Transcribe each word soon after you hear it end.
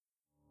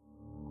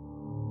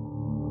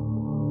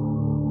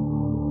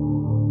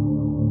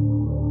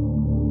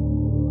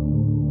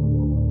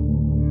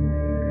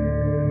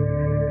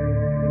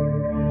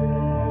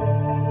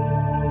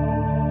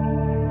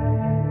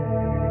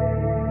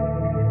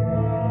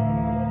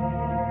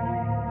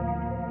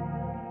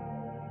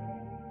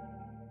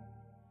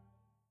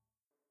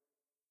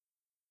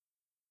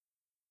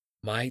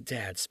My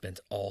dad spent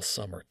all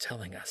summer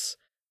telling us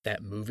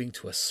that moving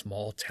to a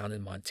small town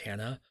in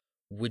Montana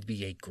would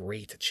be a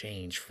great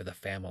change for the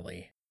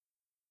family.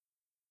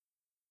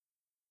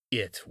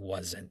 It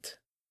wasn't.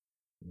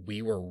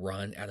 We were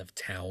run out of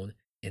town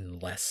in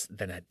less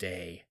than a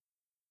day.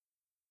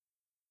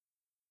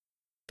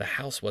 The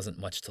house wasn't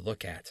much to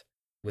look at,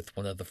 with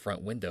one of the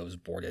front windows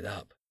boarded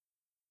up.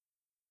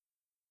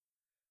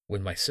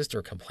 When my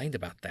sister complained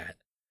about that,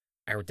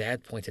 our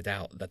dad pointed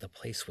out that the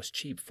place was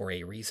cheap for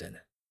a reason.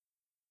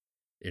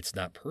 It's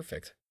not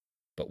perfect,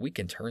 but we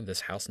can turn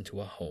this house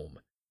into a home.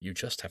 You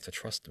just have to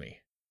trust me.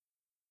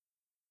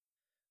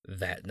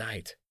 That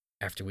night,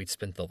 after we'd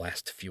spent the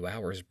last few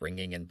hours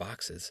bringing in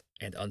boxes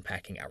and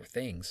unpacking our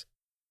things,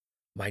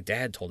 my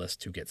dad told us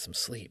to get some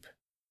sleep.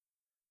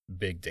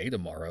 Big day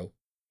tomorrow,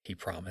 he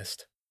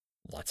promised.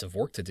 Lots of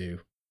work to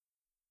do.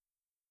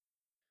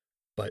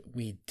 But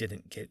we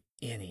didn't get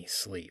any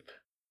sleep.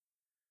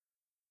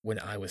 When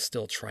I was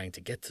still trying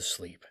to get to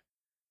sleep,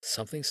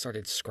 something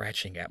started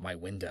scratching at my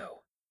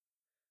window.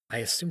 I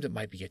assumed it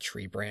might be a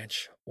tree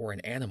branch or an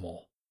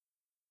animal.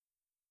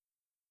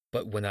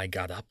 But when I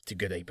got up to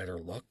get a better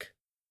look,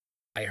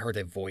 I heard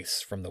a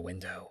voice from the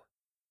window.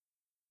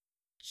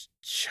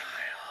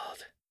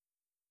 Child,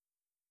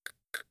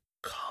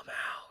 come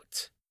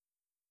out.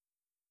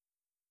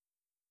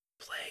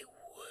 Play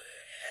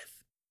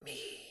with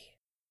me.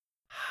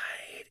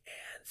 Hide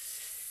and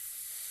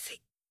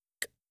seek.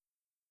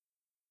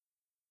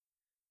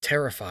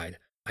 Terrified,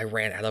 I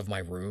ran out of my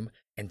room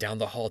and down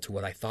the hall to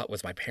what I thought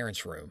was my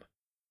parents' room.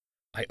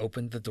 I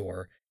opened the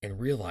door and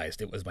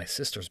realized it was my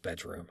sister's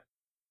bedroom.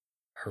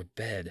 Her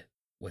bed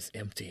was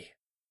empty.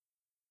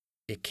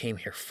 It came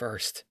here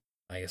first,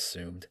 I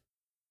assumed.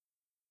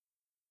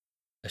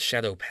 A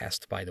shadow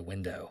passed by the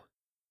window.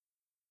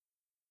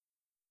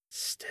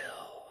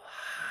 Still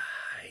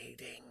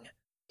hiding,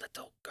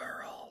 little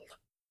girl,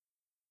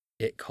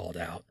 it called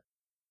out.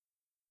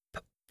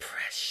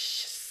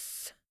 Precious.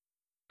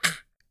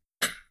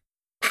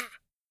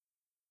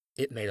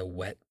 It made a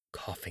wet,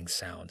 coughing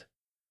sound,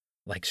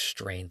 like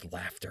strained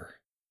laughter.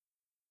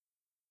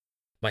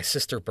 My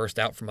sister burst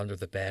out from under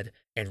the bed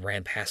and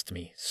ran past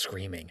me,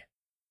 screaming.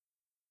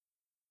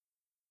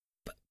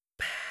 Bad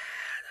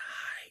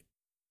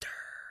hider.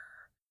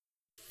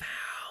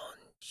 Found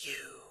you.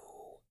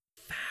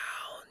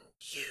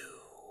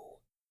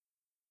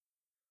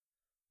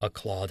 A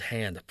clawed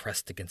hand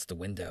pressed against the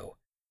window,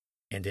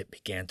 and it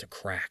began to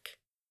crack.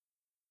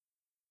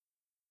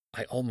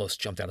 I almost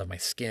jumped out of my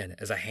skin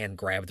as a hand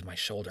grabbed my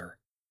shoulder.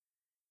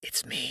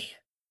 It's me,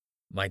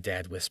 my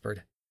dad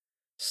whispered.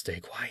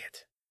 Stay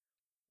quiet.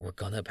 We're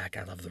gonna back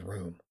out of the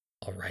room,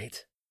 all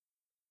right?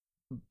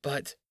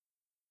 But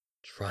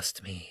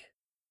trust me.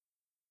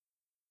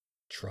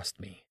 Trust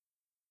me.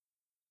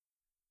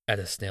 At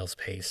a snail's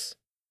pace,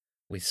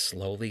 we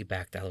slowly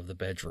backed out of the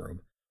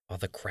bedroom while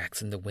the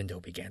cracks in the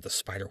window began to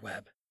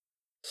spiderweb.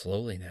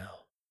 Slowly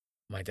now,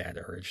 my dad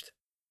urged.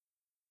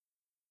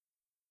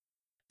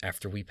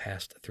 After we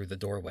passed through the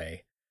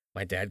doorway,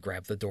 my dad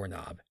grabbed the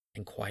doorknob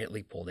and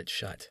quietly pulled it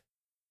shut.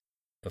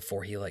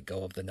 Before he let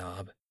go of the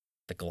knob,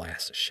 the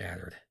glass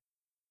shattered.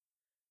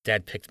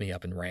 Dad picked me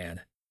up and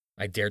ran.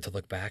 I dared to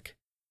look back,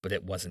 but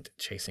it wasn't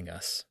chasing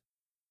us.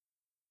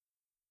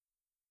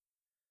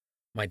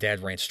 My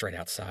dad ran straight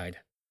outside.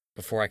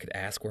 Before I could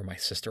ask where my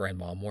sister and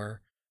mom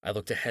were, I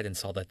looked ahead and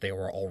saw that they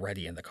were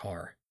already in the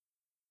car.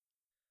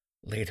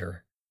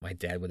 Later, my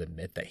dad would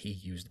admit that he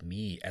used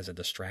me as a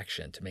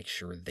distraction to make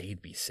sure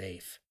they'd be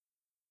safe.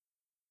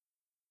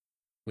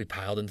 We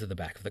piled into the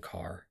back of the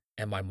car,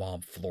 and my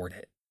mom floored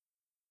it.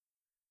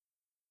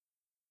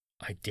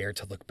 I dared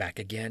to look back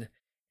again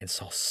and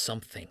saw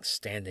something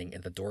standing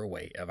in the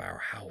doorway of our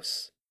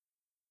house.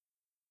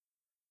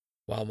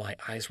 While my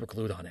eyes were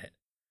glued on it,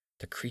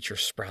 the creature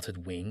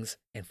sprouted wings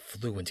and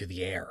flew into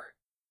the air.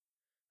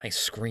 I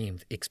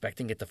screamed,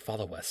 expecting it to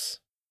follow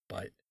us,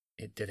 but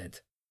it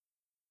didn't.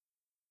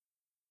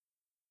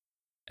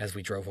 As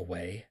we drove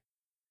away,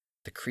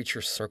 the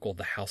creature circled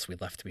the house we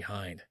left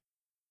behind.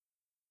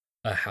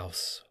 A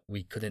house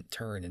we couldn't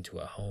turn into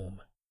a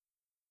home,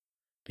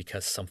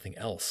 because something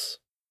else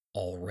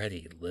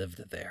already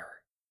lived there.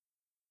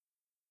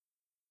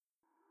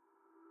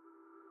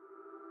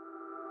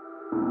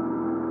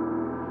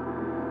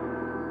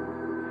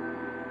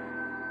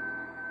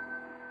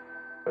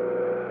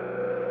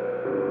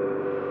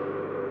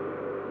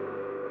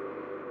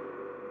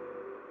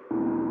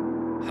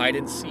 Hide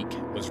and Seek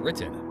was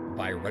written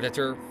by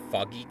Redditor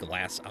Foggy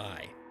Glass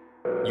Eye.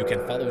 You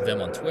can follow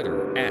them on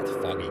Twitter at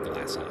Foggy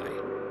Glass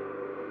Eye.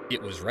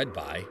 It was read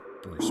by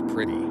Bruce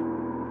Pretty.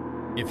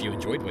 If you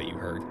enjoyed what you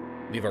heard,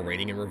 leave a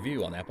rating and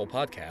review on Apple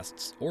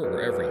Podcasts or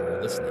wherever you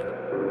are listening.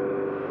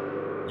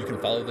 You can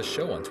follow the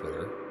show on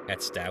Twitter at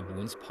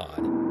StabWoundsPod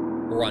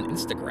or on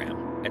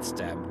Instagram at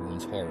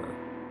StabWoundsHorror.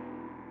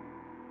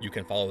 You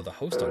can follow the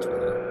host on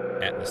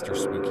Twitter at Mr.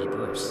 Spooky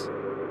Bruce.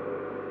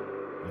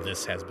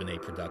 This has been a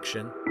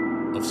production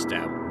of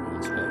Stab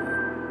Wounds Horror.